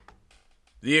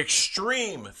The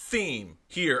extreme theme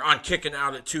here on Kicking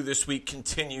Out at 2 this week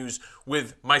continues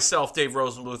with myself, Dave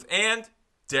Rosenbluth, and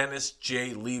Dennis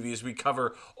J. Levy as we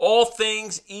cover all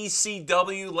things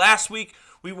ECW. Last week,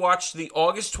 we watched the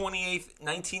August 28th,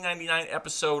 1999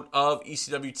 episode of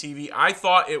ECW TV. I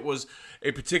thought it was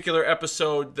a particular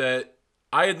episode that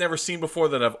I had never seen before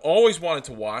that I've always wanted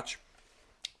to watch.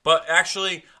 But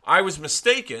actually, I was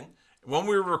mistaken. When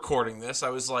we were recording this, I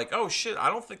was like, oh shit, I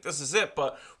don't think this is it.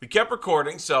 But we kept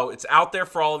recording, so it's out there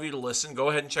for all of you to listen. Go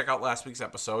ahead and check out last week's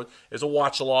episode. It's a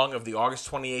watch-along of the August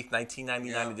 28th,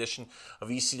 1999 edition of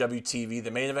ECW TV.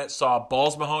 The main event saw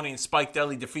Balls Mahoney and Spike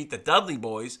Dudley defeat the Dudley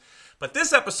Boys. But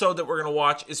this episode that we're going to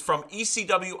watch is from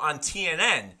ECW on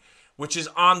TNN, which is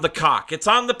on the cock. It's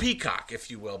on the peacock,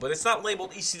 if you will. But it's not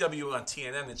labeled ECW on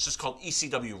TNN. It's just called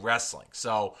ECW Wrestling.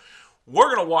 So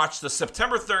we're going to watch the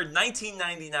September 3rd,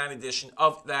 1999 edition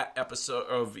of that episode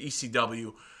of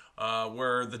ECW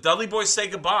where the Dudley Boys say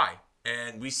goodbye,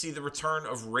 and we see the return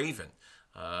of Raven.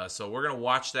 So we're going to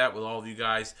watch that with all of you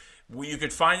guys. You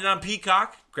could find it on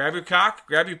Peacock. Grab your cock,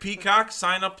 grab your Peacock,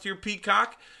 sign up to your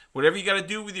Peacock. Whatever you got to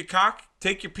do with your cock,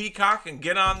 take your Peacock and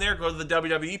get on there. Go to the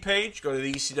WWE page, go to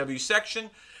the ECW section,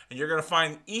 and you're going to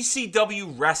find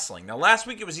ECW Wrestling. Now, last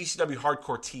week it was ECW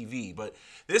Hardcore TV, but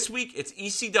this week it's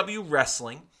ECW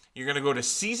Wrestling. You're going to go to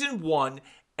Season 1,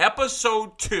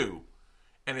 Episode 2,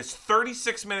 and it's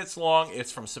 36 minutes long.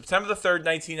 It's from September the 3rd,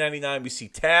 1999. We see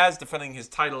Taz defending his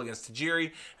title against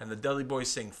Tajiri, and the Dudley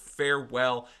Boys saying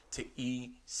farewell to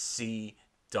ECW.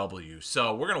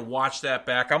 So we're going to watch that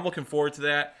back. I'm looking forward to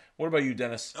that. What about you,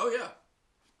 Dennis? Oh, yeah.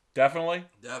 Definitely?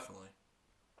 Definitely.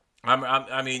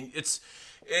 I mean, it's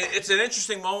an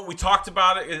interesting moment. We talked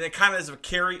about it, and it kind of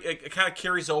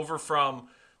carries over from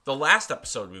the last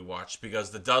episode we watched because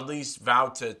the Dudleys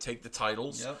vowed to take the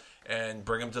titles and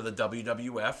bring them to the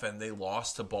WWF, and they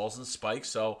lost to Balls and Spike.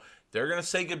 So they're going to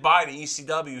say goodbye to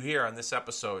ECW here on this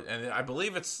episode, and I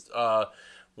believe it's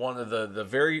one of the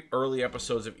very early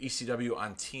episodes of ECW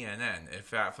on TNN. In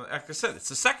fact, like I said, it's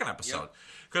the second episode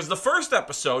because the first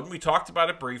episode, and we talked about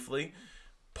it briefly,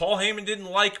 Paul Heyman didn't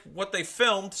like what they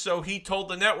filmed, so he told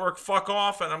the network, fuck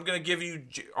off, and I'm going to give you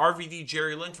RVD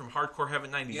Jerry Lynn from Hardcore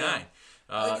Heaven 99. Yeah.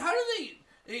 How do they...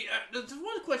 There's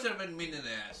one question I've been meaning to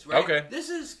ask, right? Okay. This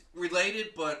is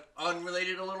related, but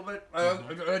unrelated a little bit.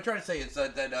 I'm trying to say is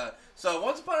that so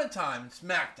once upon a time,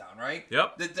 SmackDown, right?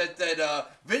 Yep. That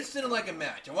Vince didn't like a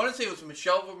match. I want to say it was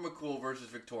Michelle McCool versus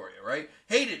Victoria, right?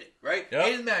 Hated it, right? Yep.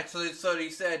 Hated the match, so he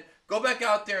said, go back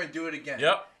out there and do it again.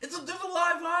 Yep. There's a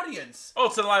live audience. Oh,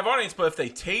 it's a live audience, but if they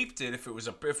taped it, if it was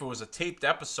a taped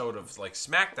episode of like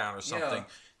SmackDown or something,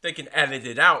 they can edit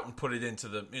it out and put it into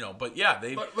the, but yeah,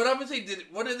 they... But I'm going to say,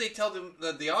 what did they tell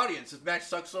the audience? This match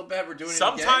sucks so bad, we're doing it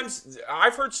again? Sometimes,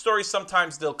 I've heard stories,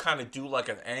 sometimes they'll kind of do like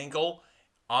an angle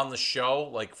on the show,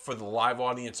 like for the live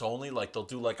audience only, like they'll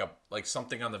do like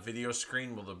something on the video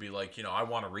screen where they'll be like, I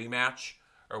want a rematch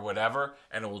or whatever,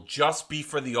 and it will just be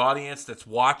for the audience that's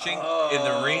watching in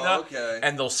the arena,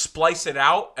 and they'll splice it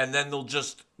out, and then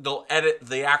they'll edit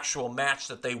the actual match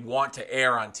that they want to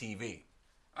air on TV.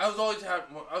 I was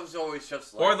always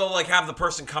just like... Or they'll have the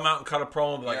person come out and cut a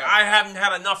promo and be like, I haven't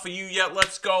had enough of you yet,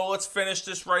 let's go, let's finish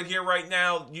this right here, right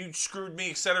now, you screwed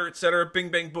me, etc., bing,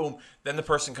 bang, boom. Then the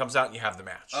person comes out and you have the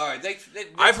match. All right,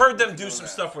 I've heard them do some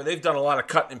stuff where they've done a lot of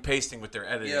cutting and pasting with their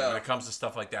editing when it comes to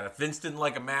stuff like that. If Vince didn't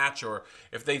like a match or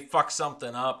if they fuck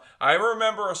something up. I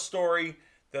remember a story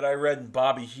that I read in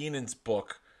Bobby Heenan's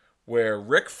book where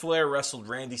Ric Flair wrestled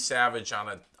Randy Savage on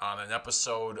an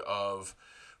episode of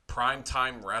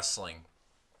Primetime Wrestling,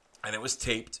 and it was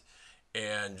taped,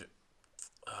 and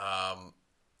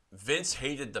Vince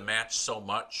hated the match so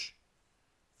much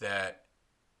that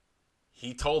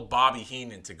he told Bobby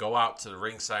Heenan to go out to the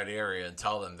ringside area and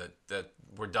tell them that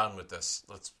we're done with this.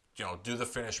 Let's do the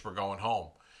finish. We're going home.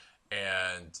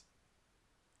 And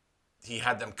he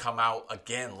had them come out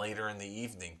again later in the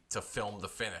evening to film the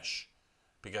finish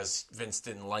because Vince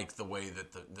didn't like the way that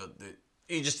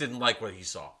he just didn't like what he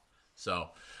saw. So,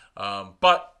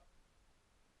 but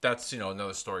that's,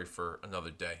 another story for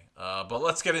another day. But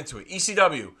let's get into it.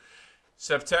 ECW,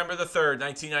 September the 3rd,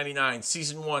 1999,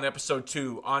 Season 1, Episode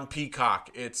 2 on Peacock.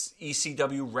 It's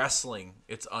ECW Wrestling.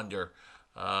 It's under.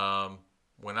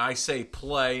 When I say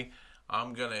play,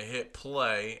 I'm going to hit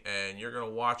play, and you're going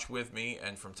to watch with me.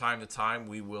 And from time to time,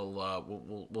 we'll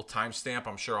timestamp.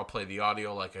 I'm sure I'll play the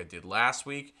audio like I did last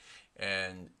week.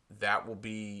 And that will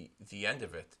be the end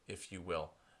of it, if you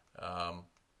will.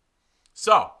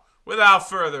 So, without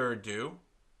further ado,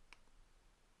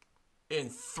 in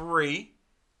 3,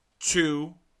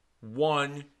 2,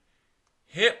 1,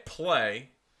 hit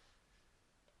play.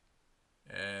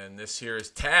 And this here is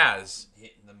Taz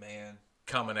hitting the man.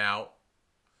 coming out.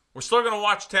 We're still going to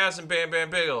watch Taz and Bam Bam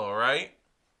Bigelow, right?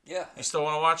 Yeah. You still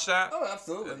want to watch that? Oh,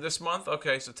 absolutely. This month?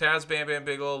 Okay, so Taz, Bam Bam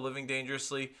Bigelow, Living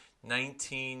Dangerously,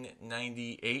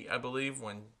 1998, I believe,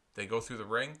 when they go through the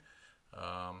ring.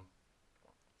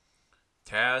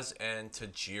 Taz and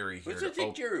Tajiri here. Who's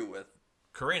Tajiri with?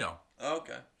 Carino. Oh,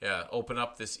 okay. Yeah, open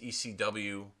up this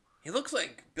ECW. He looks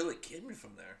like Billy Kidman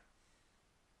from there.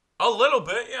 A little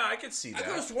bit, yeah, I could see that. I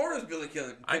could have sworn it was Billy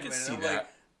Kidman. I could see that. Like,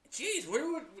 jeez,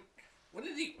 what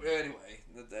did he... Anyway,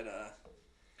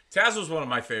 Taz was one of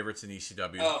my favorites in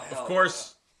ECW. Oh, of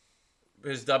course,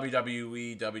 his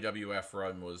WWE, WWF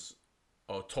run was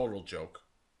a total joke.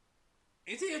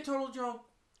 Is he a total joke?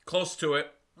 Close to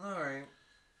it.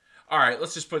 All right,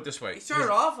 let's just put it this way. He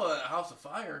started off a House of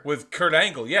Fire. With Kurt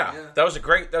Angle, yeah. That was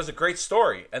a great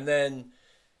story. And then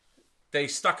they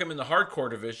stuck him in the hardcore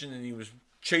division and he was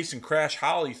chasing Crash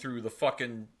Holly through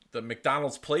the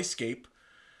McDonald's playscape,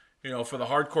 for the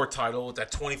hardcore title with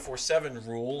that 24/7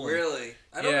 rule. Really?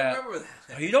 I don't remember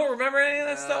that. You don't remember any of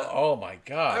that stuff? Oh my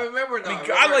god. I remember.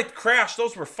 I liked Crash.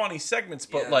 Those were funny segments,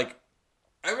 but I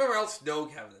remember El Snow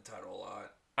having the title a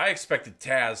lot. I expected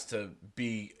Taz to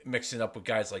be mixing up with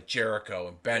guys like Jericho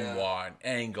and Benoit and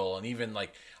Angle, and even I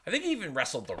think he even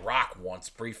wrestled The Rock once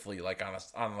briefly, on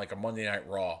a Monday Night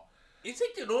Raw. You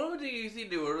think they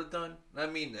would have done? I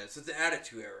mean this. It's an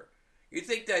attitude error. You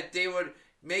think that they would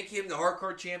make him the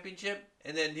Hardcore Championship,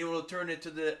 and then he will turn it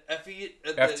to the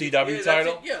FTW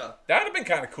title? Yeah. That would have been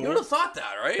kind of cool. You would have thought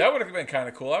that, right? That would have been kind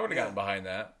of cool. I would have gotten behind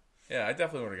that. Yeah, I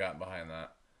definitely would have gotten behind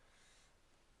that.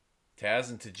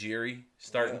 Taz and Tajiri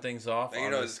starting things off.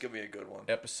 Now this is going to be a good one.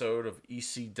 Episode of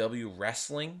ECW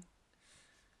Wrestling.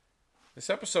 This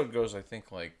episode goes, I think,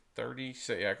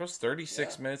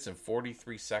 36 minutes and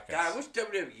 43 seconds. God, I wish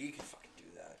WWE could fucking do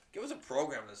that. Give us a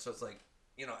program that so it's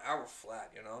hour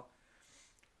flat,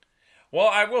 Well,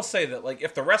 I will say that,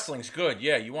 if the wrestling's good,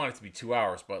 yeah, you want it to be 2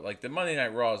 hours. But, the Monday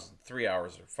Night Raws, 3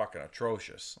 hours are fucking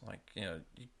atrocious.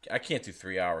 I can't do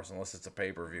 3 hours unless it's a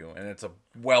pay-per-view. And it's a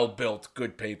well-built,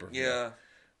 good pay-per-view. Yeah.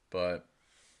 But...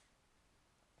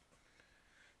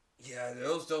 yeah,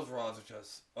 those Raws are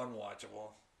just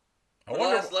unwatchable. I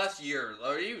wonder... last year,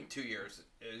 or even 2 years,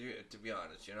 to be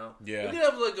honest, Yeah. You could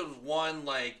have, those one,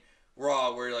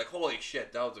 Raw where you're like, holy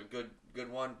shit, that was a good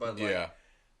one. But,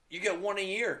 you get one a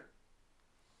year.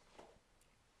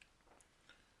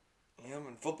 Yeah,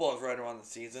 when football is right around the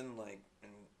season,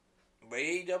 and the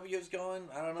way AEW is going,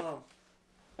 I don't know.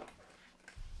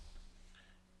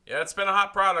 Yeah, it's been a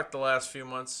hot product the last few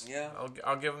months. Yeah.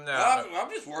 I'll give them that. I'm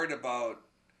just worried about...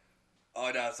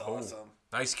 Oh, that's awesome.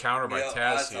 Nice counter by Taz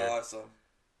that's here. That's awesome.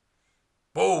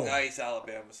 Boom. Nice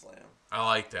Alabama slam. I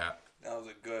like that. That was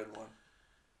a good one.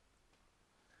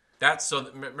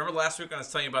 Remember last week when I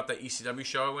was telling you about that ECW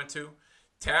show I went to?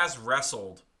 Taz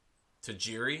wrestled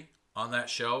Tajiri on that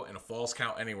show in a Falls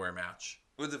Count Anywhere match.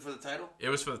 Was it for the title? It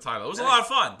was for the title. It was a lot of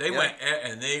fun. They went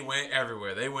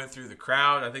everywhere. They went through the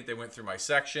crowd. I think they went through my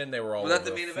section. They were all over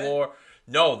the floor. Event?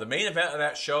 No, the main event of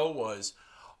that show was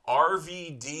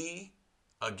RVD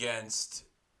against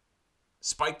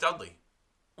Spike Dudley.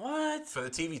 What? For the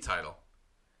TV title.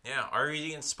 Yeah,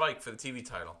 RVD and Spike for the TV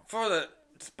title. For the...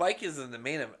 Spike is in the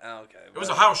main event. Oh, okay. It was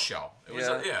a house show. It was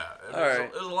it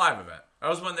was a live event. That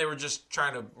was when they were just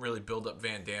trying to really build up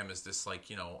Van Dam as this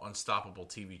unstoppable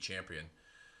TV champion.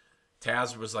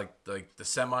 Taz was the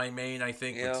semi-main, I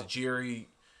think, with Tajiri.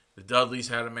 The Dudleys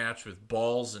had a match with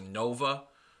Balls and Nova,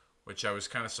 which I was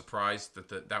kind of surprised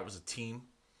that was a team.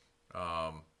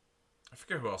 I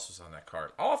forget who else was on that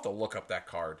card. I'll have to look up that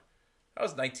card. That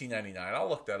was 1999. I'll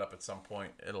look that up at some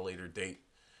point at a later date.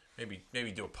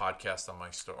 Maybe do a podcast on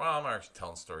my story. Well, I'm already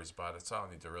telling stories about it, so I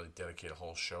don't need to really dedicate a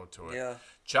whole show to it. Yeah.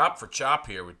 Chop for chop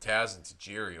here with Taz and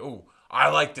Tajiri. Ooh, I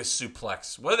like this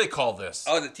suplex. What do they call this?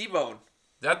 Oh, the T-bone. Is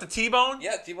that the T-bone?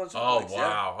 Yeah, T-bone suplex. Oh,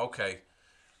 wow. Yeah. Okay.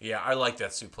 Yeah, I like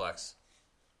that suplex.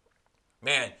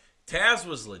 Man, Taz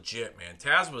was legit, man.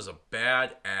 Taz was a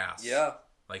badass. Yeah.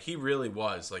 He really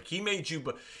was. He made you...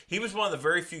 But he was one of the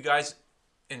very few guys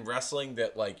in wrestling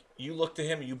that, you looked at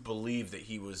him and you believed that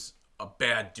he was... a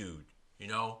bad dude,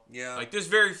 Yeah. There's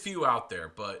very few out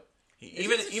there, but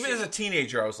even as a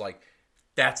teenager, I was like,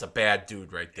 that's a bad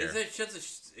dude right there. It's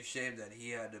just a shame that he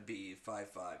had to be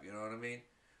 5'5", you know what I mean?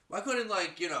 Why couldn't,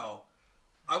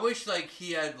 I wish,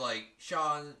 he had,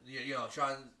 Shawn,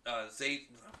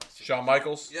 Shawn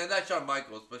Michaels? Yeah, not Shawn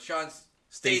Michaels, but Shawn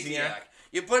Stasiak.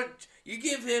 You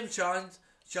give him Shawn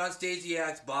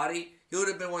Stasiak's body, he would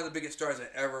have been one of the biggest stars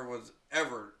that ever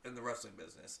in the wrestling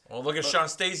business. Well, look at Shawn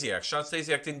Stasiak. Shawn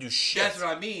Stasiak didn't do shit. That's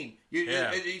what I mean.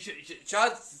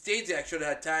 Shawn Stasiak should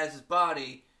have had Taz's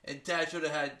body and Taz should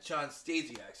have had Sean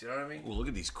Stasiak's. You know what I mean? Ooh, look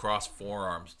at these cross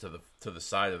forearms to the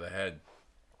side of the head.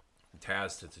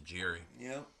 Taz to Tajiri.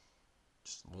 Yeah.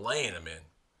 Just laying him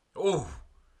in. Ooh.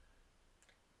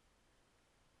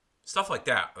 Stuff like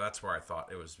that. That's where I thought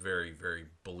it was very, very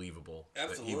believable.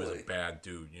 Absolutely. That he was a bad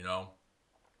dude, you know?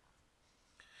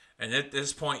 And at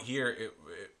this point here,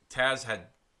 Taz had...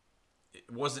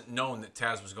 It wasn't known that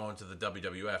Taz was going to the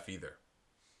WWF either.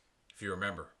 If you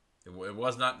remember. It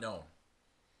was not known.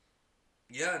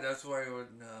 Yeah, that's why when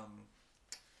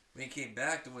he came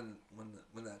back to win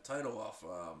that title off...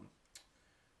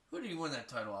 who did he win that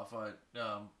title off? Was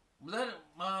that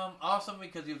awesome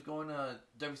because he was going to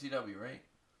WCW, right?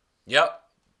 Yep.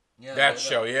 Yeah, that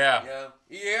show, yeah. Yeah.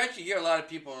 You actually hear a lot of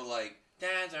people like,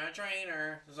 Taz our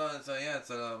trainer. So yeah,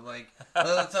 so like,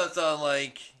 so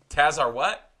like. Taz our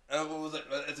what? What was it?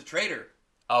 It's a traitor.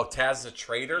 Oh, Taz is a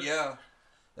traitor? Yeah.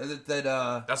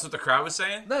 That's what the crowd was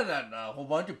saying? No, a whole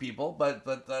bunch of people, but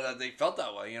they felt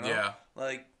that way, you know? Yeah.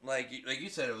 Like you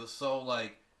said, it was so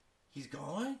like, he's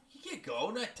going? He can't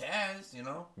go, not Taz, you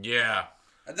know? Yeah.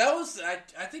 That was,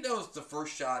 I think that was the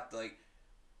first shot, like,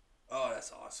 oh,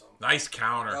 that's awesome. Nice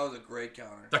counter. That was a great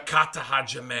counter. The Kata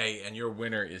Hajime, and your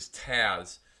winner is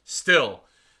Taz. Still,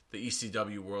 the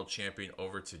ECW World Champion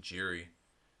over Tajiri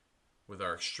with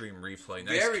our Extreme Replay.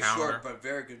 Nice very counter. Short, but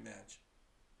very good match.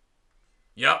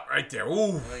 Yep, right there.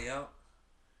 Ooh. Yeah.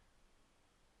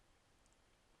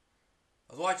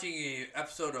 I was watching an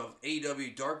episode of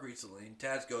AEW Dark recently, and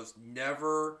Taz goes,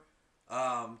 never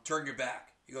turn your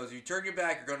back. He goes, if you turn your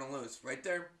back, you're going to lose. Right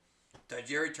there.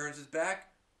 Tajiri turns his back.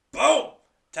 Boom!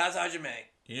 Taz Hajime.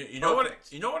 You know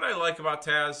what I like about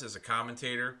Taz as a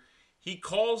commentator? He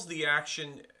calls the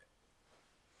action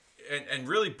and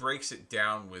really breaks it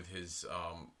down with his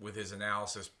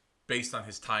analysis based on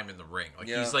his time in the ring.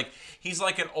 Like he's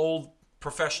like an old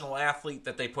professional athlete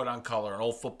that they put on color, an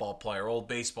old football player, old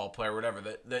baseball player, whatever,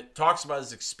 that talks about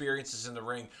his experiences in the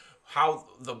ring, how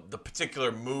the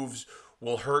particular moves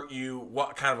will hurt you,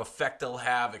 what kind of effect they'll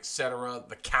have, etc.,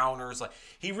 the counters. Like,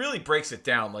 he really breaks it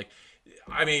down. Like,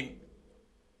 I mean,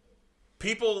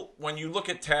 people, when you look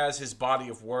at Taz, his body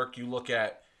of work, you look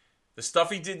at the stuff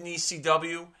he did in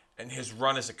ECW and his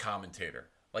run as a commentator.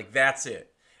 Like, that's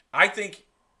it. I think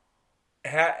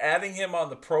adding him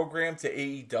on the program to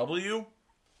AEW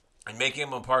and making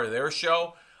him a part of their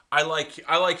show, I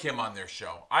like him on their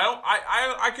show.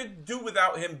 I could do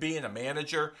without him being a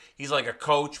manager. He's like a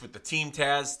coach with the Team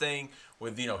Taz thing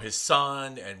with, you know, his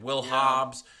son and Will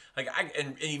Hobbs. Like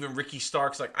and even Ricky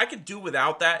Starks. Like, I could do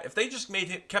without that. If they just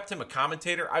kept him a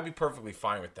commentator, I'd be perfectly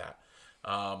fine with that.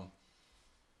 I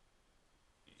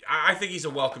think he's a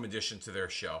welcome addition to their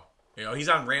show. You know, he's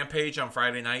on Rampage on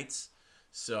Friday nights.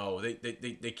 So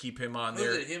they keep him on there.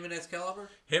 Was it him and Excalibur?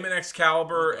 Him and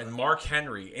Excalibur and Mark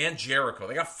Henry and Jericho.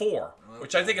 They got 4,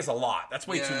 which I think is a lot. That's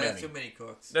way too many. That's too many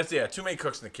cooks. That's too many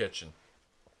cooks in the kitchen.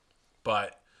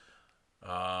 But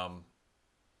I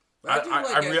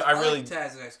really like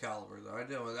Taz and Excalibur though. I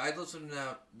do. I listen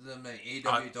to them at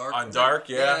AEW Dark. On Dark,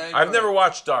 yeah. I've never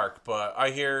watched Dark, but I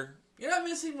hear you're not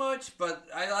missing much. But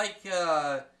I like.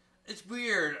 It's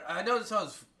weird. I know it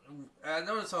sounds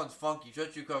funky,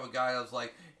 especially because of a guy that was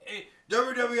like, hey,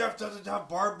 WWF doesn't have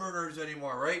bar burners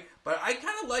anymore, right? But I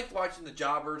kind of like watching the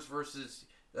jobbers versus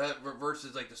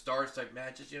like the stars type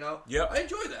matches, you know? Yeah. I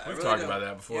enjoy that. We've talked about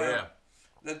that before, yeah.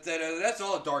 That's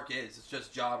all Dark is. It's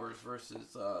just jobbers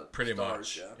versus pretty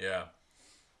stars, much, yeah.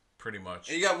 Pretty much.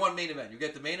 And you got one main event. You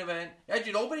get the main event.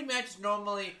 Actually, nobody matches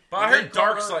normally. But I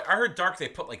heard Dark they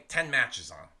put like 10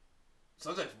 matches on.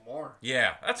 Sometimes more.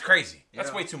 Yeah, that's crazy.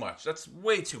 That's way too much. That's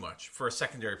way too much for a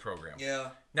secondary program. Yeah.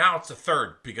 Now it's a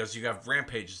third because you have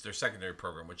Rampage as their secondary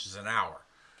program, which is an hour.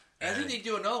 And I think they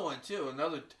do another one too.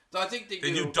 So I think they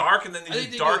do Dark, and then they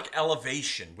do Dark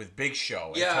Elevation with Big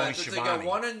Show and Tony so Schiavone. They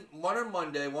got one on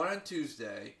Monday, one on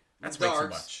Tuesday. That's way too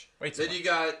much. Then you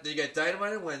got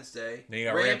Dynamite on Wednesday. Then you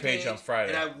got Rampage on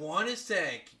Friday. And I want to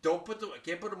say, can't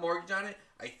put a mortgage on it.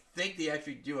 I think they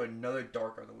actually do another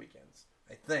Dark on the weekends.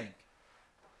 I think.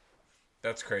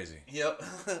 That's crazy. Yep.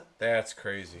 That's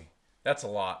crazy. That's a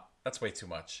lot. That's way too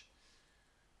much.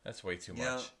 That's way too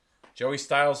much. Joey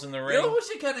Styles in the ring. You know what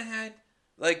she kind of had?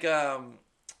 Like, and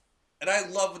I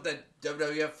love what the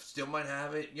WWF still might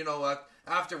have it. You know,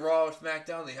 after Raw or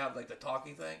SmackDown, they have like the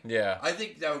talking thing. Yeah. I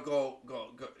think that would go.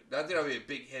 I think that would be a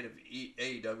big hit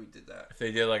if AEW did that. If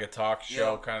they did like a talk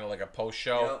show, kind of like a post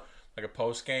show, like a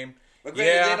post game. But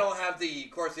they don't have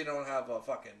of course, they don't have a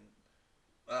fucking,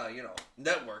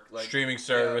 network like streaming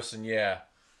service and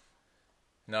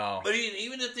no. But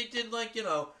even if they did like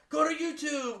go to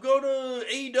YouTube, go to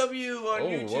AEW on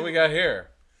YouTube. What do we got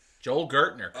here? Joel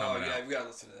Gertner coming out. We gotta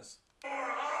listen to this. Your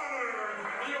honor,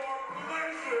 your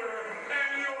pleasure,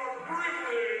 and your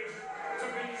privilege to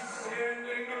be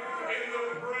standing in the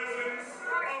presence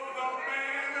of the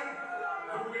man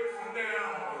who is now,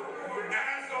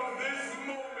 as of this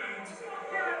moment,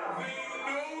 the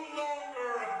no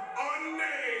longer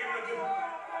unnamed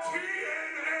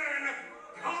TNN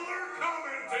color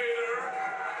commentator.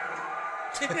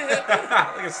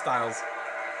 Look at Styles.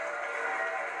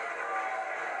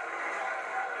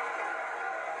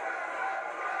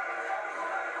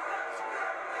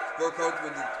 Sport coat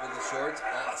with the shorts,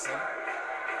 awesome.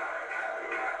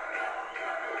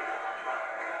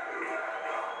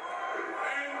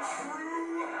 And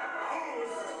true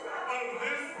host of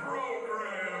this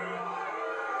program,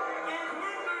 the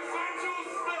quintessential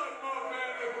stud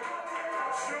muffin,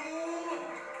 Joel.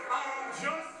 I'm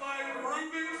just like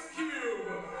Rubik's Cube.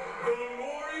 The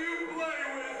more you play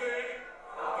with it,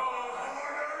 the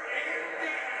harder it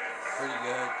gets. Pretty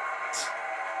good.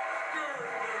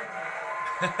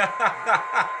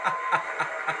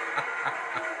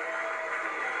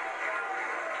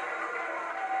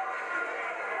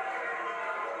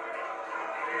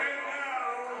 And now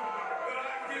that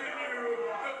I've given you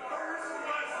the first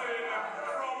lesson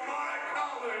from my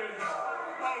college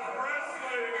of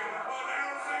wrestling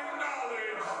announcing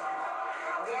knowledge,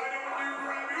 why don't you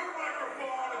grab your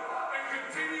microphone and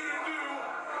continue to do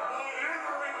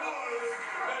whatever it was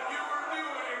that you were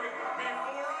doing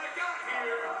before I got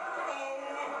here,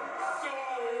 oh so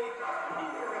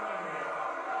poorly.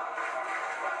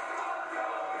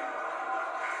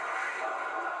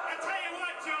 I tell you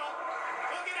what, Joel,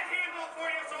 we'll get a handle for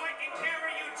you so I can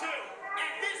carry you too.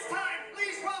 At this time,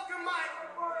 please welcome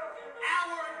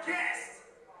our guest,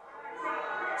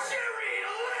 Jerry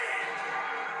Lynn.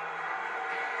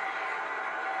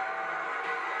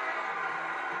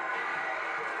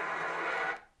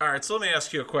 All right, so let me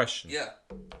ask you a question. Yeah.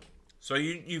 So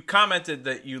you commented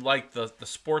that you liked the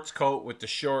sports coat with the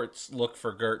shorts look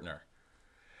for Gertner.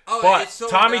 Oh, But it's so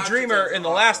Tommy obnoxious, Dreamer, it's in the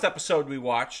awesome. last episode we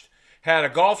watched, had a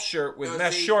golf shirt with No,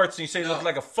 mesh see, shorts, and you say he no. looked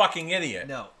like a fucking idiot.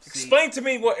 No, see, Explain to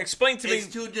me what. Explain to me. It's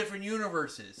two different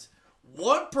universes.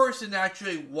 One person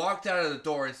actually walked out of the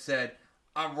door and said,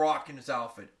 "I'm rocking this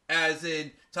outfit," as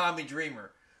in Tommy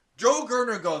Dreamer. Joe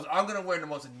Gertner goes, "I'm gonna wear the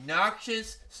most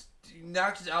obnoxious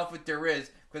outfit there is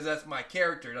because that's my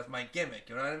character, that's my gimmick."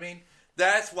 You know what I mean?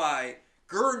 That's why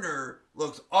Gertner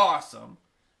looks awesome,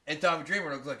 and Tommy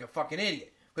Dreamer looks like a fucking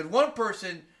idiot. But one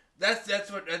person,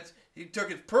 he took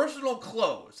his personal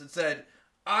clothes and said,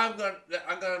 I'm gonna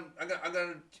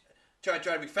try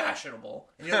to be fashionable,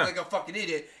 and you look like a fucking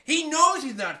idiot. He knows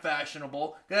he's not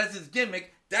fashionable because that's his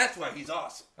gimmick. That's why he's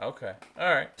awesome. Okay.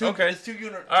 All right. Two- okay. it's two uni-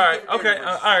 two all right. different Okay.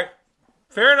 universes. All right.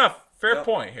 Fair enough. Fair Yep.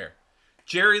 point here.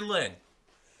 Jerry Lynn.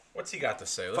 What's he got to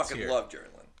say? Let's Fucking hear. love Jerry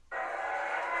Lynn.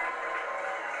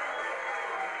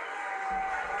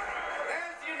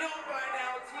 As you know by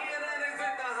now, TNN is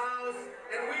in the house,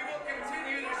 and we will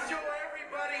continue to show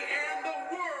everybody and the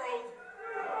world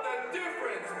the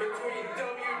difference between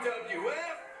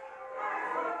WWF,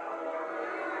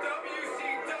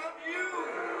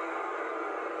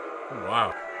 WCW,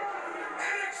 Wow.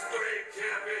 and Extreme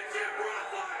Championship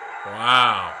Wrestling.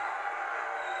 Wow.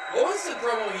 What was the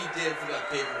promo he did for that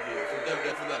pay-per-view? For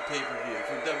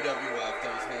WWF,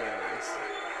 that was hilarious.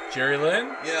 Jerry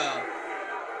Lynn? Yeah.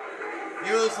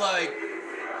 He was like,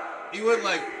 he went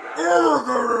like,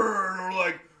 or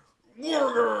like,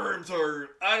 Wargames, or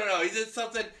I don't know. He did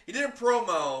something. He did a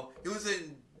promo. He was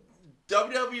in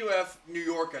WWF New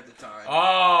York at the time.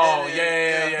 Oh, And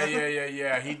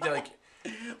yeah. He did like.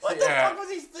 What the Yeah. fuck was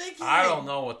he thinking? I don't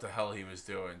know what the hell he was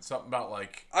doing. Something about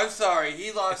like. I'm sorry. He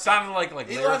It lost. sounded like He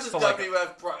lyrics lost his to like.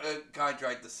 WWF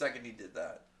contract the second he did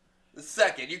that. The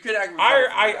second. You could actually.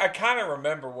 I kind of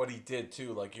remember what he did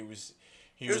too. Like he was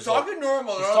was like- talking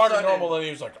normal. He and was all of a talking sudden- normal, and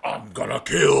he was like, "I'm gonna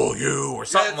kill you" or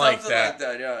something like that.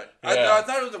 Yeah. Yeah. I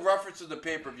thought it was a reference to the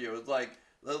pay-per-view. It was like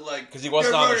Because he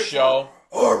wasn't on the show.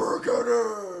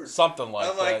 Armageddon. Something like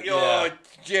I'm that. like, yo, yeah.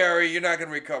 Jerry, you're not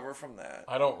gonna recover from that.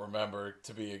 I don't remember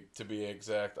to be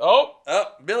exact. Oh, Oh,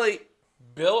 Billy.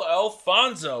 Bill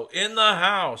Alfonso in the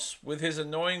house with his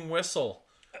annoying whistle.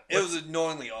 It was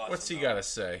annoyingly awesome. What's he got to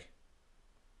say?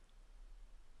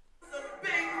 Some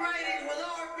big ratings with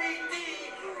RVD,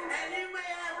 and you may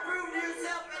have proved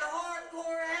yourself in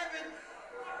hardcore heaven,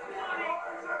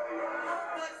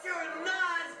 but you're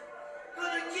not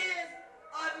gonna get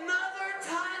another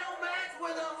title match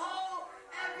with a whole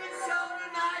effing show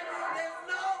tonight. There's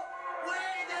no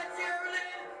way that you're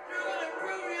gonna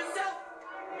prove yourself.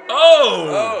 Oh!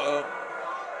 Oh,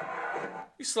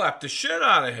 He slapped the shit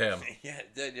out of him. yeah,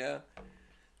 it did, yeah.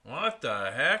 What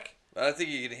the heck? But I think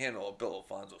he can handle a Bill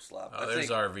Alfonso slap. There's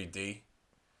RVD.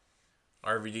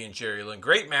 RVD and Jerry Lynn.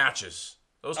 Great matches.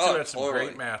 Those two had some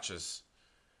great matches.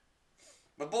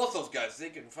 But both those guys, they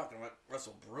can fucking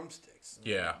wrestle broomsticks.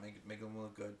 Yeah. Make them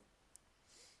look good.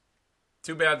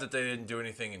 Too bad that they didn't do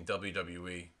anything in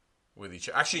WWE with each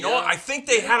other. Actually, you know what? I think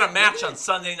they had a match on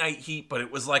Sunday Night Heat, but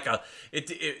it was like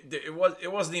it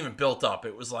wasn't even built up.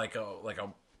 It was like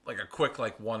a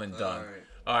quick one and done.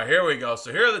 All right, here we go.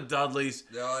 So here are the Dudleys.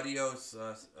 The audio's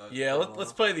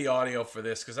let's play the audio for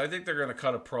this because I think they're going to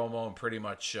cut a promo and pretty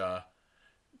much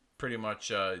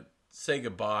say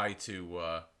goodbye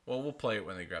to. We'll play it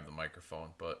when they grab the microphone,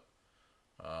 but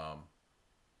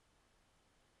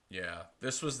yeah,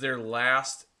 this was their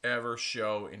last ever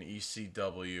show in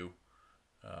ECW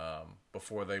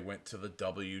before they went to the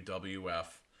WWF.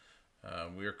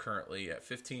 We are currently at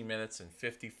 15 minutes and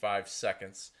 55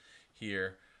 seconds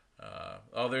here.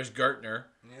 There's Gertner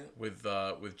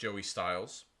with Joey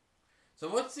Styles. So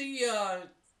what's the?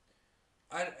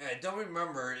 I don't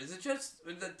remember. Is it just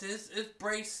this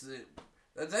brace?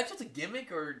 Is that just a gimmick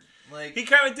or like? He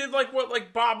kind of did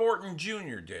what Bob Orton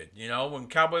Jr. did. You know, when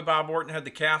Cowboy Bob Orton had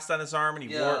the cast on his arm and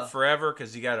he wore it forever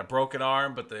because he got a broken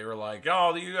arm, but they were like,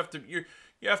 "Oh, you have to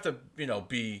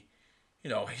be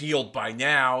healed by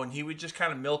now," and he would just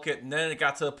kind of milk it, and then it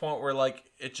got to the point where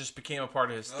it just became a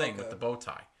part of his thing with the bow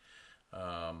tie.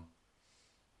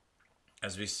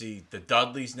 As we see the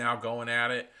Dudleys now going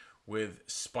at it with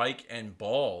Spike and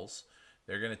Balls.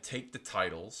 They're going to take the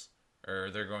titles, or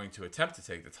they're going to attempt to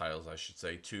take the titles, I should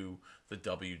say, to the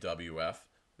WWF.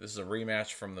 This is a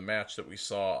rematch from the match that we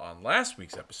saw on last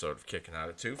week's episode of Kicking Out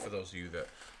at 2, for those of you that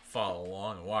follow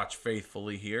along and watch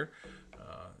faithfully here.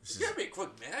 It's got to be a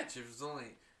quick match.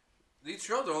 These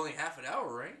shows are only half an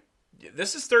hour, right?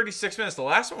 This is 36 minutes. The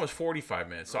last one was 45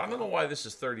 minutes, so I don't know why this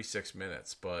is 36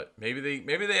 minutes. But maybe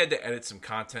they had to edit some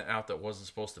content out that wasn't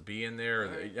supposed to be in there.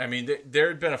 Right. There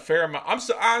had been a fair amount.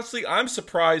 I'm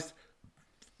surprised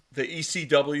the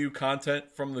ECW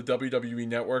content from the WWE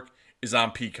Network is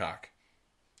on Peacock.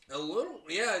 A little,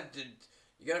 yeah.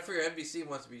 You got to figure NBC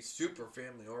wants to be super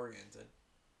family oriented.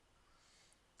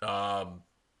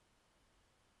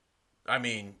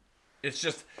 It's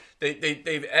just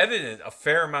they've edited a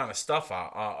fair amount of stuff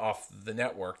off the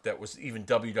network that was even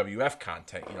WWF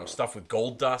content. Stuff with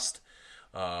Goldust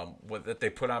that they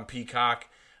put on Peacock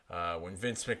when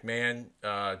Vince McMahon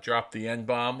dropped the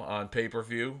N-bomb on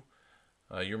pay-per-view.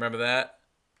 You remember that?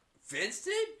 Vince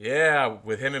did? Yeah,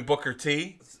 with him and Booker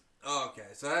T. Oh, okay,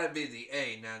 so that'd be the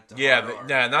A, not the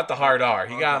hard R. Not the hard R.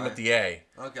 He got him at the A.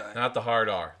 Okay. Not the hard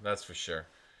R, that's for sure.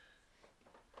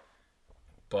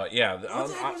 But yeah, what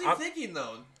the heck was he thinking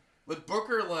though? Was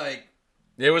Booker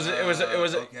It was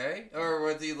okay, or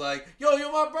was he like, "Yo,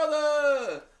 you're my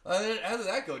brother"? How did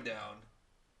that go down?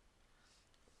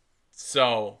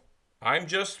 So I'm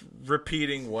just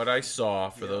repeating what I saw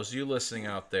for those of you listening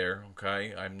out there.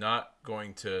 Okay, I'm not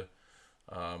going to.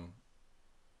 I'm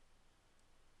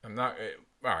not.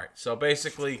 All right. So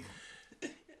basically,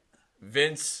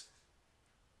 Vince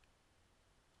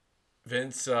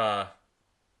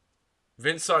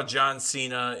saw John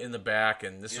Cena in the back,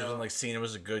 and this was when Cena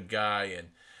was a good guy, and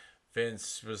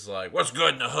Vince was like, "What's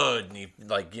good in the hood?" And he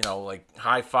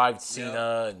high-fived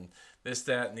Cena and this,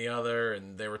 that, and the other,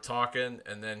 and they were talking,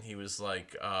 and then he was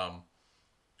like,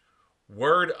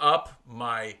 "Word up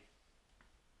my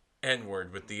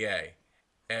N-word with the A,"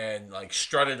 and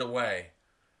strutted away,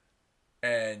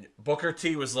 and Booker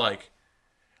T was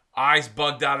eyes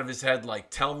bugged out of his head,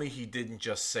 tell me he didn't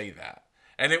just say that.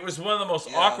 And it was one of the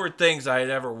most awkward things I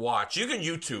had ever watched. You can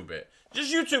YouTube it.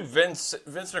 Just YouTube Vince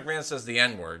McMahon says the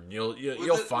N-word. And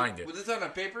you'll find it. Was this on a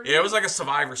paper? Yeah, it was like a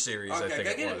Survivor Series, okay, I think it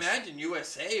was. I can imagine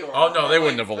USA or... Oh, no, they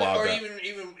wouldn't have allowed that. Or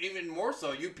even more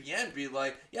so, UPN be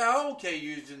like, yeah, I'm okay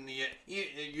using the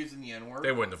N-word.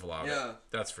 They wouldn't have allowed it.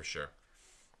 That's for sure.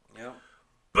 Yeah.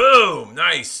 Boom!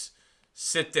 Nice.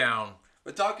 Sit down.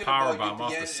 But talking Power about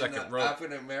bomb UPN off the second and rope.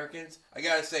 African Americans, I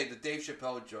gotta say the Dave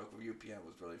Chappelle joke with UPN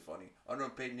was really funny.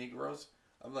 Unpaid Negroes.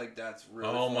 I'm like, that's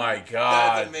really funny. My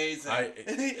God. That's amazing.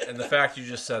 And the fact you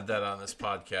just said that on this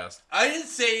podcast. I didn't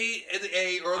say the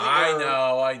A or the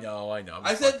I know.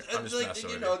 I said,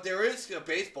 there is a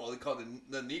baseball called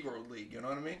the Negro League. You know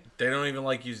what I mean? They don't even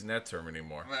like using that term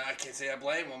anymore. I can't say I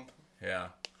blame them. Yeah.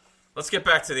 Let's get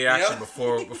back to the action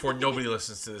before nobody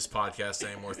listens to this podcast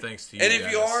anymore. Thanks to you. And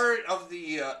if you are of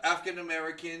the African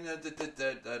American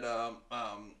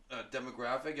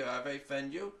demographic, if I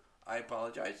offend you, I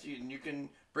apologize. You can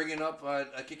bring it up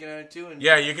Kicking Out too. And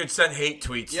you can send hate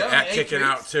tweets at Kicking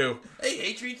Out too. Hey,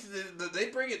 hate tweets. They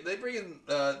bring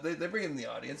in the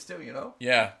audience too.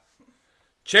 Yeah.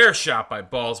 Chair shot by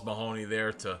Balls Mahoney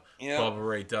there to Yep. Bubba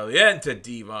Ray Dudley and to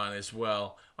Devon as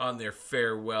well on their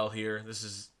farewell here. This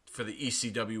is for the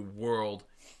ECW World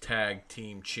Tag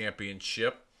Team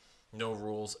Championship. No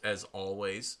rules as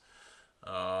always.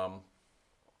 We've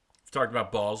talked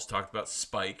about Balls, talked about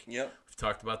Spike. Yep. We've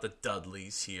talked about the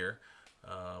Dudleys here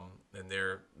and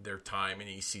their time in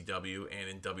ECW and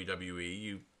in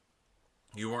WWE.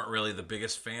 You weren't really the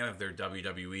biggest fan of their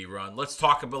WWE run. Let's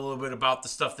talk a little bit about the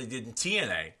stuff they did in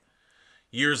TNA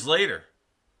years later.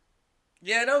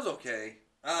 Yeah, that was okay.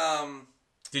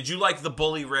 Did you like the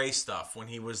Bully Ray stuff when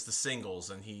he was the singles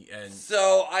and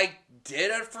So I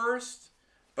did at first,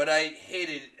 but I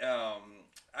hated.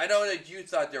 I know that you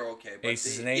thought they were okay, but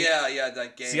Aces and Eights? yeah,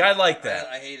 that game. See, I like that.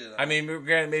 I hated them. I mean,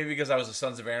 granted, maybe because I was a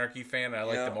Sons of Anarchy fan and I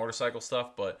like Yeah. the motorcycle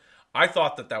stuff, but I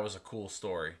thought that was a cool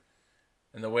story.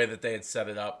 And the way that they had set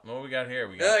it up. What we got here?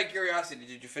 We got. Out of curiosity,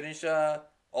 did you finish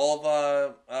all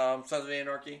of Sons of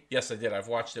Anarchy? Yes, I did. I've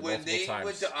watched it When multiple they times.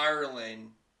 went to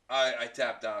Ireland, I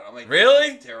tapped out. I'm like,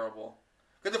 Really? This is terrible.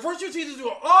 Because the first 2 seasons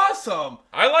were awesome,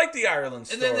 I like the Ireland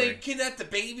story. and then they kidnapped the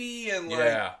baby, and like,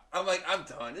 Yeah. I'm like, I'm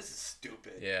done. This is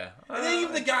stupid. Yeah. And then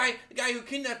even the guy who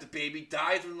kidnapped the baby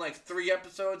dies within like 3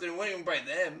 episodes, and it wasn't even by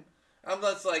them. I'm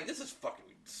just like, this is fucking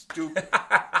stupid.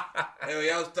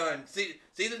 Anyway, I was done.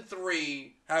 Season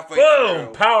 3, halfway Boom!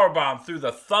 through. Powerbomb through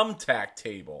the thumbtack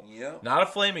table. Yep. Not a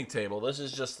flaming table. This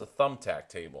is just the thumbtack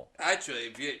table.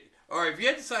 Actually, if you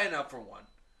had to sign up for one,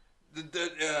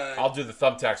 I'll do the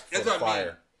thumbtacks before That's the what I mean.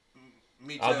 fire.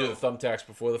 me too. I'll do the thumbtacks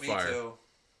before the Me fire. too.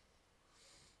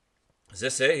 Is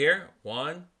this it here?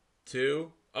 1,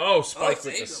 2. Oh, Spike with the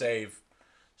saved him. save.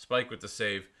 Spike with the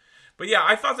save. But yeah,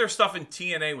 I thought their stuff in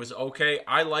TNA was okay.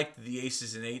 I liked the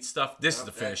Aces and Eights stuff. This is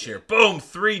the finish here. Boom,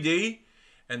 3D.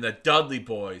 And the Dudley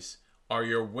Boys are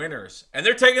your winners. And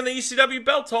they're taking the ECW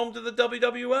belts home to the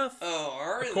WWF. Oh,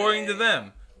 are According they? to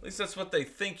them. At least that's what they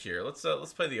think here. Let's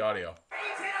play the audio.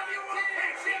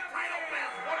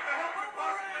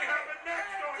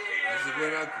 This is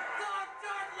when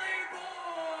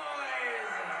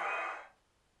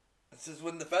this is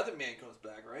when the Featherman comes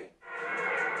back, right?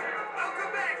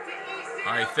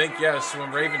 I think, yes,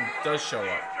 when Raven does show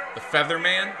up. The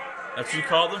Featherman? That's what you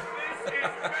called him?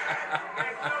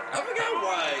 I forgot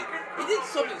why. He did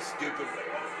something stupid.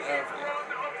 I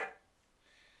forget.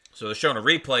 So they're showing a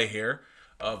replay here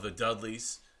of the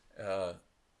Dudleys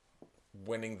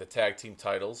winning the tag team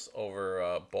titles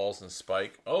over Balls and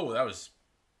Spike. Oh, that was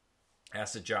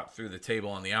acid drop through the table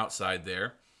on the outside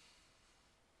there.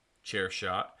 Chair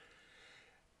shot.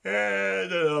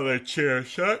 And another chair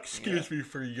shot. Excuse me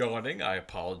for yawning. I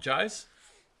apologize.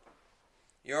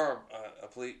 You're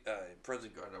a prison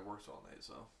guard that works all night,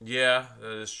 so. Yeah,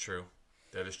 that is true.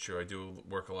 That is true. I do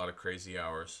work a lot of crazy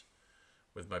hours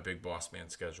with my big boss man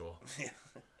schedule.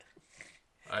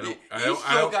 I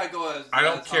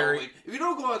don't carry. If you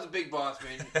don't go as a big boss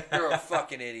man, you're a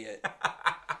fucking idiot.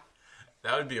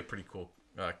 That would be a pretty cool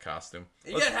costume.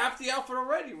 You got half the outfit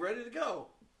already, ready to go.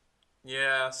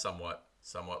 Yeah, somewhat.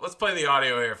 Let's play the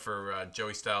audio here for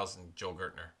Joey Styles and Joel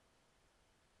Gertner.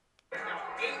 Now,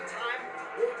 8-time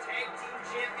World Tag Team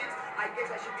Champions. I guess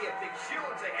I should be a big shoe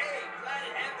and say, hey, glad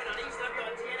it happened on ECW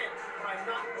on TNN. But I'm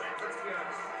not glad. Let's be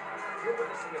honest. You're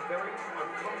witnessing a very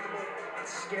uncomfortable and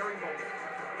scary moment.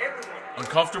 Everyone.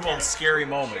 Uncomfortable and scary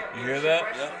moment. You hear that?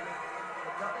 Yeah.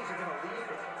 The Dudleys are going to leave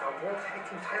with our World Tag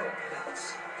Team title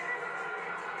belts.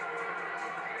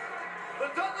 The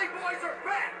Dudley Boys are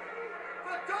back!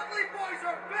 The Dudley Boys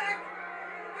are back!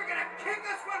 They're going to kick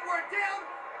us when we're down!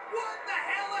 What the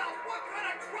hell else? What kind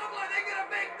of trouble are they going to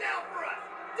make now for us?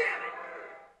 Damn it!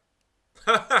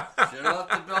 Shut up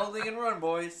the building and run,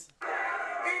 boys. In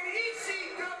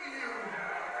ECW,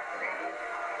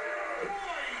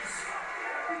 boys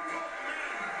become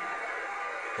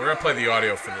men. We're gonna play the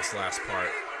audio for this last part. Where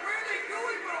are they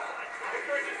going with all this? I'm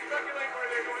afraid to speculate where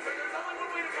they're going, but there's only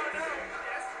one way to find out.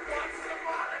 Yes, watch the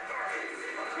monitor.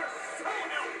 You're so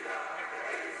healthy.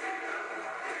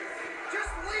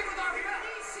 Just leave with our help.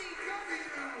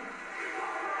 ECW,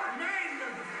 men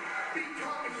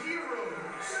become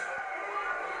heroes.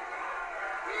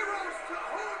 Heroes to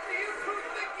whom do you two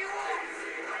think you are?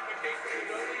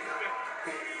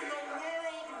 In the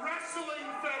World Wrestling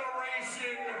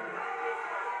Federation.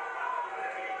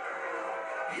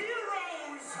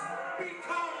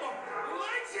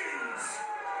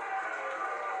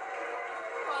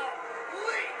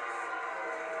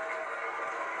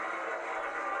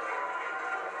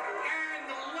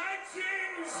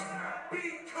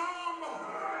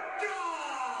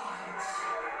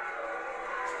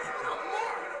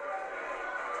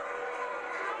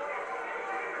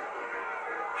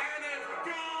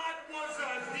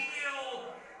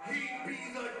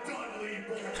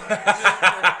 themselves,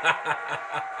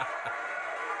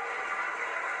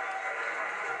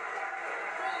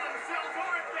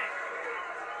 aren't they?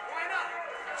 Why not?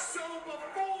 So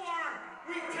before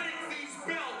we take these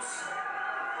belts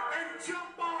and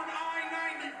jump on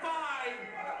I-95,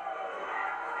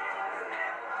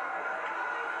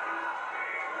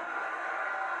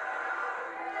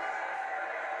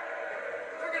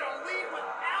 they're gonna lead with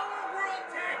our World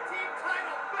Tag Team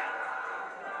title belt.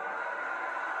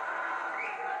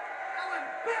 How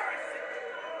embarrassing!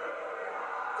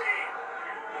 Damn!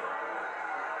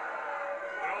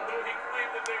 Although he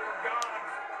claimed that they were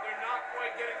gods, they're not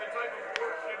quite getting the type of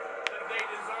worship that they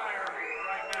desire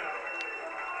right now.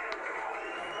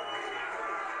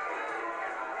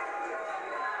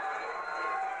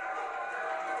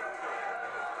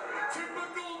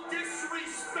 Typical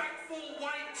disrespectful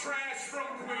white trash from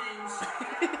Queens.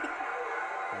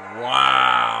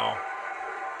 Wow.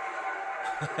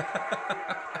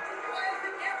 Why is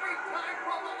it every time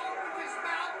Brahma opens his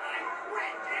mouth, I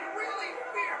cringe and really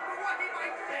fear for what he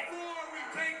might say? Before we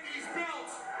take these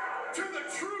belts to the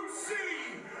true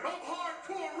city of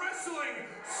hardcore wrestling,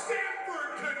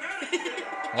 Stamford, Connecticut.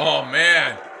 Oh,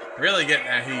 man. Really getting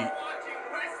that We're heat. watching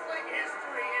wrestling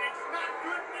history, and it's not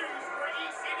good news for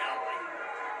ECW.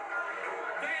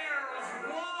 There's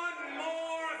one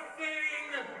more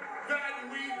thing that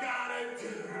we gotta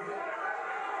do.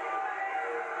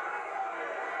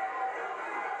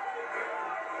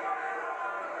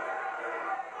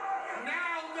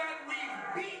 Now that we've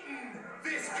beaten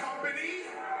this company,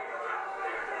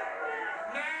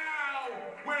 now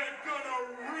we're gonna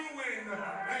ruin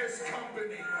this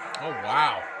company. Oh,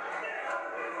 wow.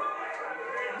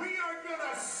 We are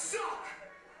gonna suck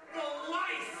the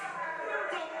life,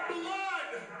 the blood,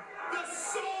 the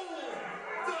soul,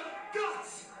 the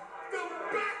guts, the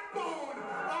backbone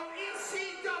of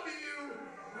ECW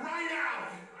right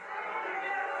out.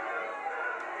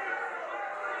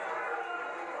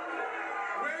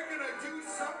 We're gonna do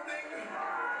something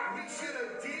we should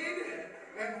have did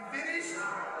and finished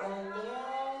a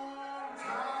long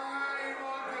time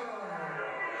ago.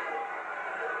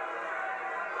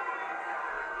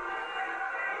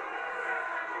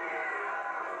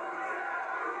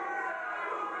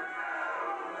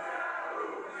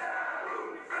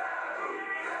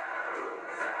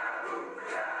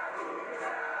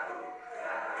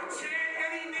 Chant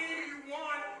any name you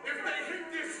want. If they hit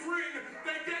this ring,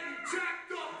 they're getting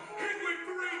jacked up, hit with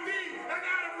 3D, and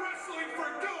out of wrestling for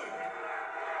good.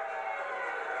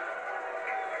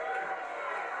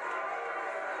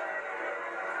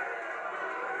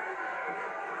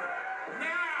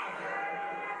 Now,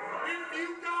 if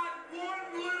you got one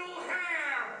little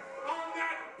hair on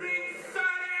that big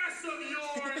fat ass of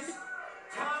yours,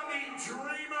 Tommy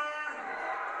Dreamer,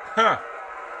 Huh.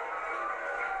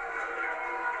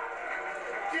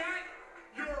 get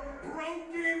your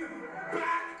broken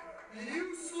back,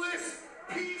 useless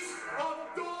piece of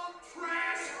dog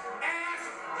trash ass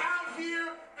out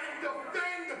here and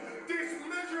defend this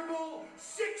miserable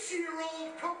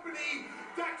 6-year-old company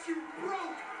that you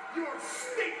broke your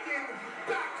stinking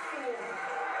back for.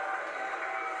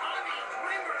 Tommy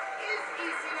Dreamer is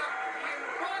easy enough to be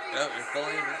embodied Yep, you're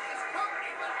fully in it. this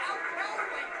company, but how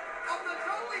cowardly of the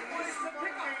Dudley boys to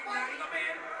pick a fight with a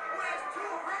man who has 2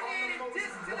 herniated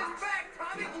discs in his back.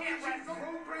 Tommy can't wrestle.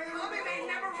 Tommy may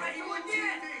never wrestle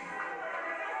again.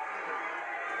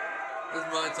 This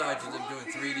montage of them doing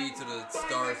 3D to the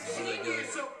stars is really good.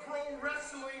 Genius of pro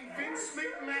wrestling, Vince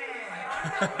McMahon.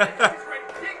 This is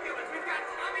ridiculous. We've got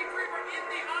Tommy Dreamer in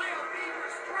the aisle being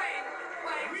restrained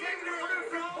by executive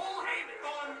producer Paul Heyman.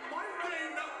 On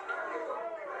Monday night.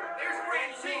 There's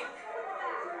Francine.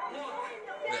 Look,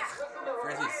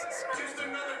 Francis. just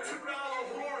another $2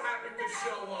 whore happened to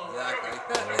show up. Exactly.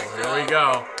 Here we go.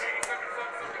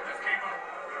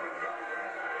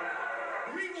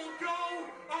 We will go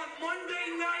on Monday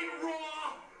Night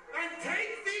Raw and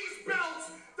take these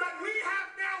belts that we have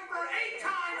now for 8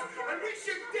 times, and we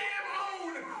should damn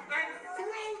own and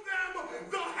throw them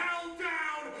the hell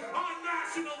down on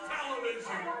national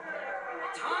television.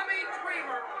 Tommy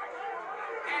Dreamer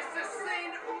has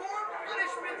sustained more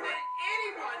punishment than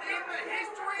anyone in the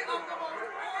history of the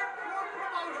most hardcore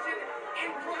promotion in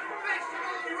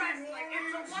professional wrestling.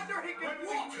 It's a wonder he can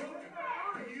walk.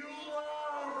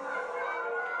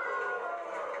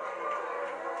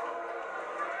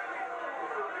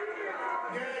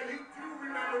 Yeah, you do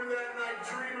remember that night,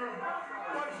 Dreamer.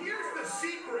 But here's the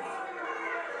secret.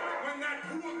 When that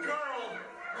poor girl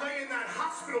lay in that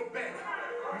hospital bed,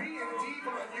 me and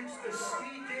Devon used to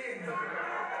sneak in.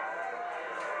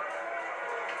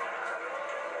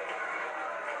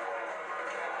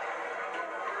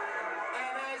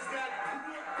 And as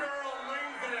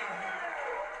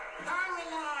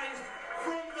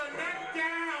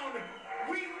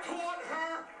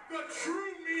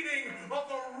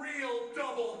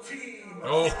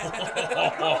Oh. Now, this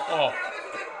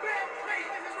is in bad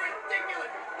taste. This is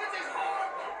ridiculous. This is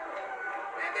horrible.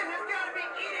 And this has got to be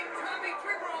eating Tommy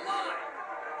Dreamer alive.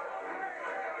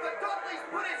 The Dudleys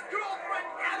put his girlfriend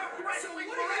out of wrestling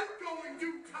forever. going to,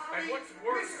 Tommy? And what's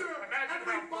worse, imagine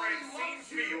how Francine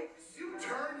feels. You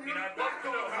turn And I'd love to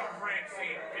know how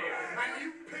Francine feels. and you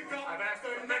pick up I've asked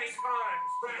her many times,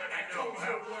 and I know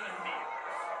how she feels.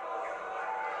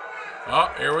 Oh,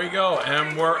 here we go,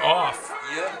 and we're off.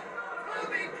 Yep.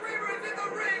 Tommy Dreamer is in the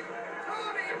ring.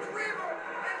 Tommy Dreamer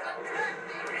has attacked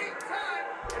the 8-time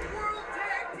World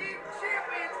Tag Team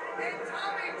Champions, and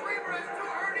Tommy Dreamer has two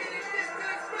herniated discs in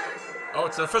his back. Oh,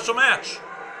 it's an official match.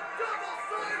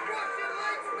 Double-side Russian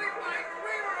leg sweep by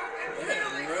Dreamer and Yeah,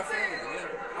 barely the referee, saved.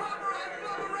 yeah. Cover on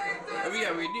Bubba Ray Dudley. Oh,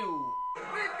 yeah, we knew.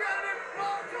 We've got an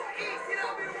impromptu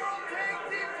ECW World Tag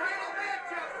Team title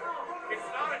matchup. It's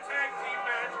not a tag team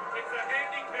match, it's a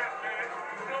handicap match.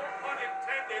 No pun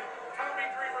intended. Tommy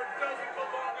Dreamer doesn't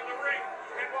belong in the ring.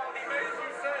 And while he may, as you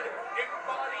said,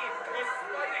 embody the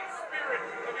fighting spirit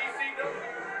of ECW,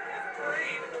 his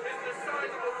brain is the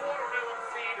size of a watermelon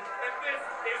seed, and this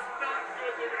is not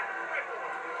good. They're going to cripple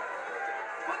him.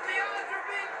 But the odds are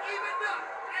being evened up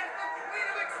as the Queen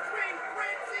of Extreme,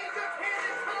 Francine, just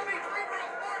handed Tommy Dreamer a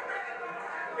partner.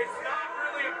 It's not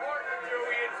really a partner,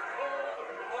 Joey. It's cold,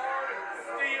 hard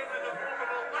steel in the form of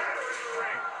a ladder in the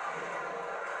ring.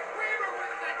 Dreamer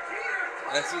with the teeter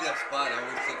When I see that spot, I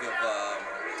always think of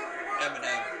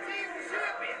Eminem. Team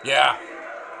champion. Yeah.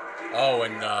 Oh,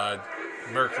 and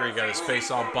Mercury got his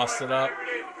face all busted up. Every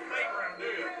day at the playground, do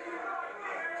you?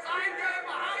 Sign guy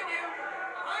behind you.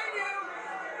 Behind you.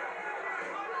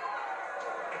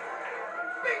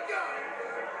 Bingo.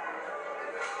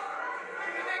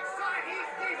 The next sign he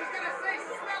sees is going to say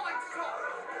smelling salt.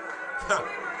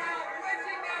 Dreamer now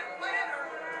wedging that ladder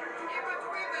in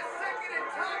between the second and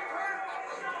top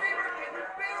turnbuckles. Dreamer can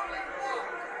barely walk,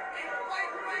 and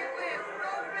quite frankly has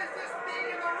no business being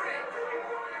in the ring.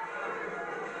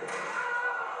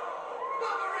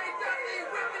 Bubba Ray Dudley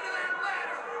whipped into that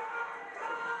ladder.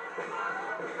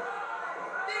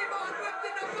 Devon whipped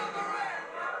into Bubba Ray.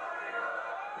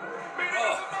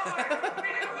 Oh.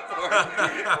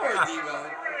 Poor Devon.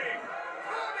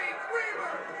 Tommy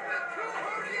Dreamer, with two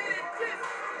herniated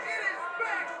discs in his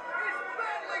back, is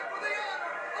battling for the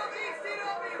honor of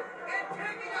ECW and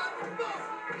taking on both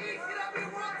ECW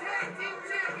World Tag Team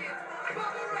Champions,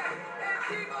 Bubba Ray and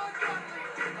Devon Dudley,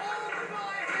 all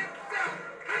by himself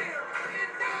here in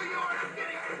New York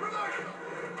City. Reversal.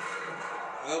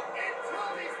 Well, And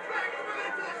Tommy's back driven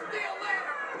into the steel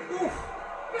ladder.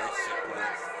 nice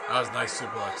suplex. That was a nice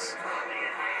suplex. Tommy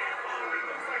in half.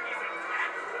 Looks like he's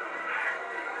attached to the back.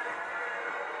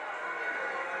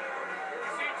 You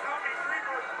see Tommy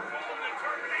Dreamer pulling the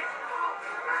termination off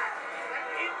the back. That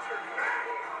injured back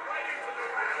right into the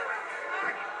ladder.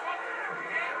 My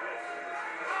goodness.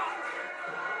 Oh.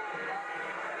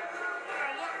 What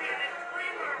a look at it,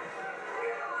 Dreamer.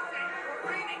 And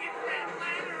careening into that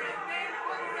ladder, and then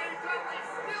Bubba Ray Dudley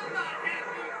still not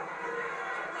happy.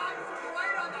 Drops him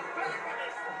right on the back of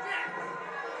his neck.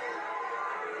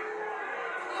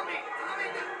 Tommy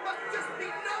must just be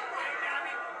numb right now. I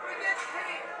mean, with this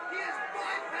pain, he has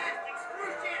bypassed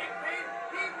excruciating pain.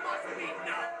 He must be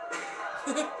numb.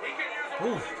 He can use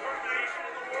all the determination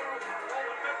in the world, all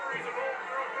the memories of old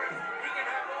girlfriends. He can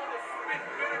have all the spit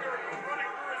vinegar running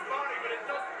through his body, but it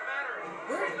doesn't matter.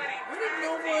 Where did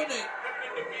Nova and Have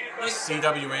been defeated by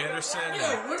C.W. Anderson,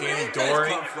 yeah, where did Danny those guys Dory.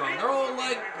 come from? They're all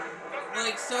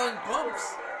like selling bumps.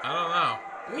 I don't know.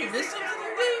 Did we miss something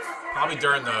here, Dave? Probably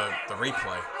during the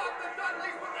replay. Stop the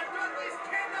Dudleys, but the Dudleys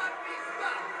cannot be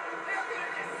stopped. They're going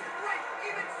to disgrace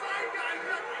even side guy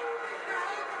Dudley. Their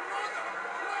own brother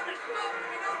trying to stop them.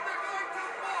 He knows they're going too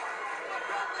far. The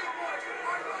Dudley boys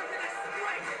are going to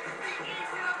disgrace the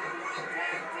ECW World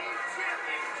Tag Team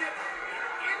Championship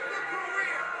in the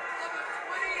career of a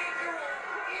 28-year-old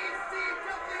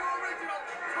ECW original,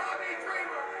 Tommy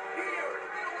Dreamer, here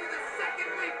in only the second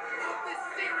week of this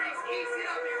series,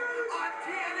 ECW on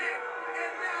TNA.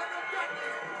 And now the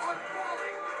Dudleys are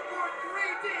calling for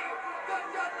 3D, the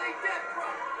Dudley Death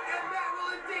Drop, and that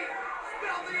will indeed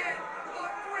spell the end of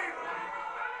Dreamer.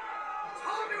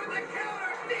 Tommy with the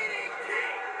counter, DDT.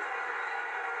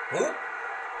 Oh.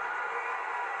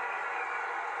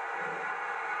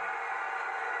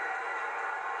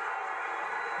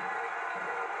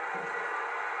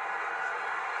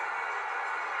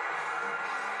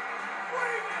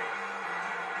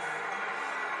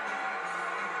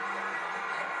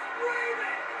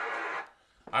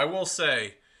 I will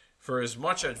say, for as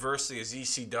much adversity as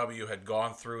ECW had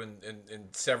gone through in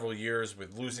several years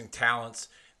with losing talents,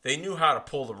 they knew how to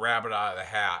pull the rabbit out of the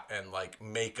hat and like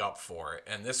make up for it.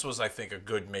 And this was, I think, a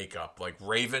good makeup. Like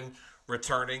Raven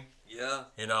returning. Yeah.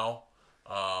 You know,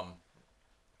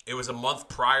 it was a month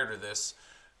prior to this.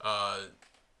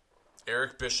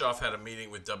 Eric Bischoff had a meeting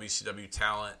with WCW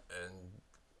talent and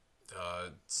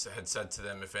had said to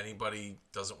them, if anybody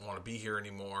doesn't want to be here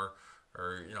anymore,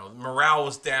 or, you know, morale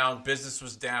was down, business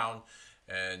was down,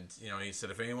 and, you know, he said,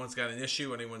 if anyone's got an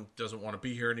issue, anyone doesn't want to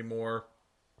be here anymore,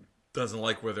 doesn't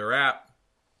like where they're at,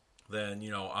 then,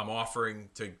 you know, I'm offering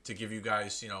to give you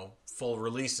guys, you know, full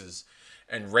releases.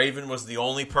 And Raven was the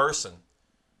only person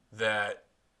that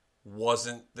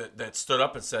that stood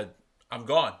up and said, I'm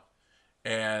gone.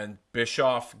 And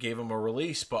Bischoff gave him a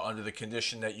release, but under the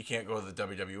condition that you can't go to the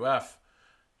WWF.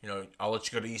 You know, I'll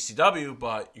let you go to ECW,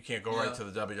 but you can't go right to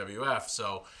the WWF.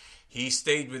 So he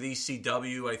stayed with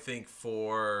ECW, I think,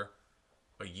 for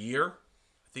a year.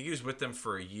 I think he was with them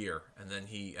for a year, and then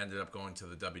he ended up going to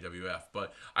the WWF.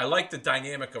 But I like the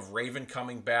dynamic of Raven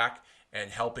coming back and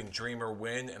helping Dreamer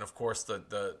win, and of course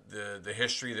the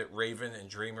history that Raven and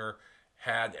Dreamer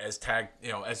had as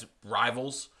as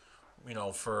rivals, you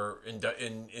know, for in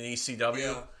ECW.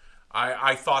 Yeah.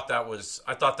 I thought that was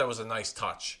a nice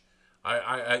touch.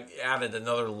 I added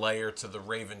another layer to the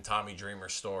Raven Tommy Dreamer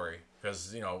story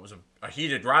because, you know, it was a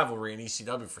heated rivalry in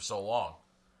ECW for so long.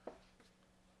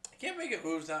 I can't make it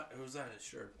who's on his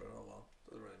shirt, but oh well,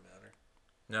 doesn't really matter.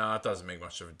 No, it doesn't make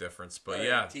much of a difference. But Right,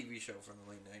 yeah, TV show from the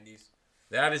late '90s.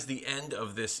 that is the end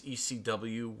of this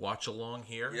ECW watch along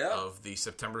here Yeah. of the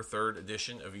September 3rd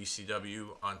edition of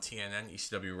ECW on TNN,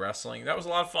 ECW Wrestling. That was a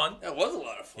lot of fun. That was a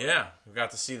lot of fun. Yeah, we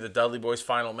got to see the Dudley Boys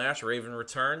final match. Raven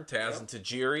returned, Taz and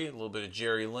Tajiri, a little bit of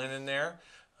Jerry Lynn in there,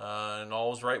 and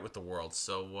all was right with the world.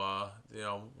 So, you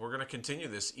know, we're going to continue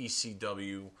this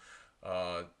ECW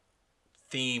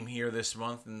theme here this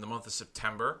month, in the month of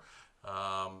September.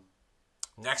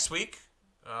 Next week,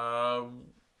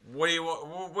 what do you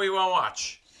want to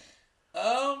watch?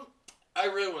 I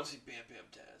really want to see Bam Bam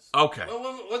Taz. Okay.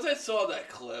 Once I saw that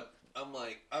clip, I'm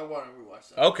like, I want to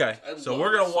rewatch that. Okay, I so love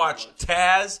we're it going to so watch much.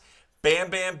 Taz, Bam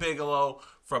Bam Bigelow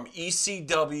from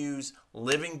ECW's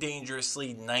Living Dangerously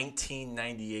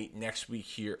 1998 next week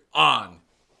here on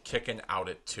Kicking Out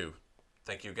at 2.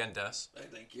 Thank you again, Dennis.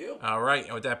 Thank you. All right,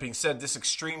 and with that being said, this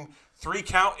Extreme 3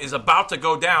 count is about to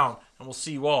go down, and we'll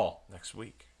see you all next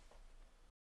week.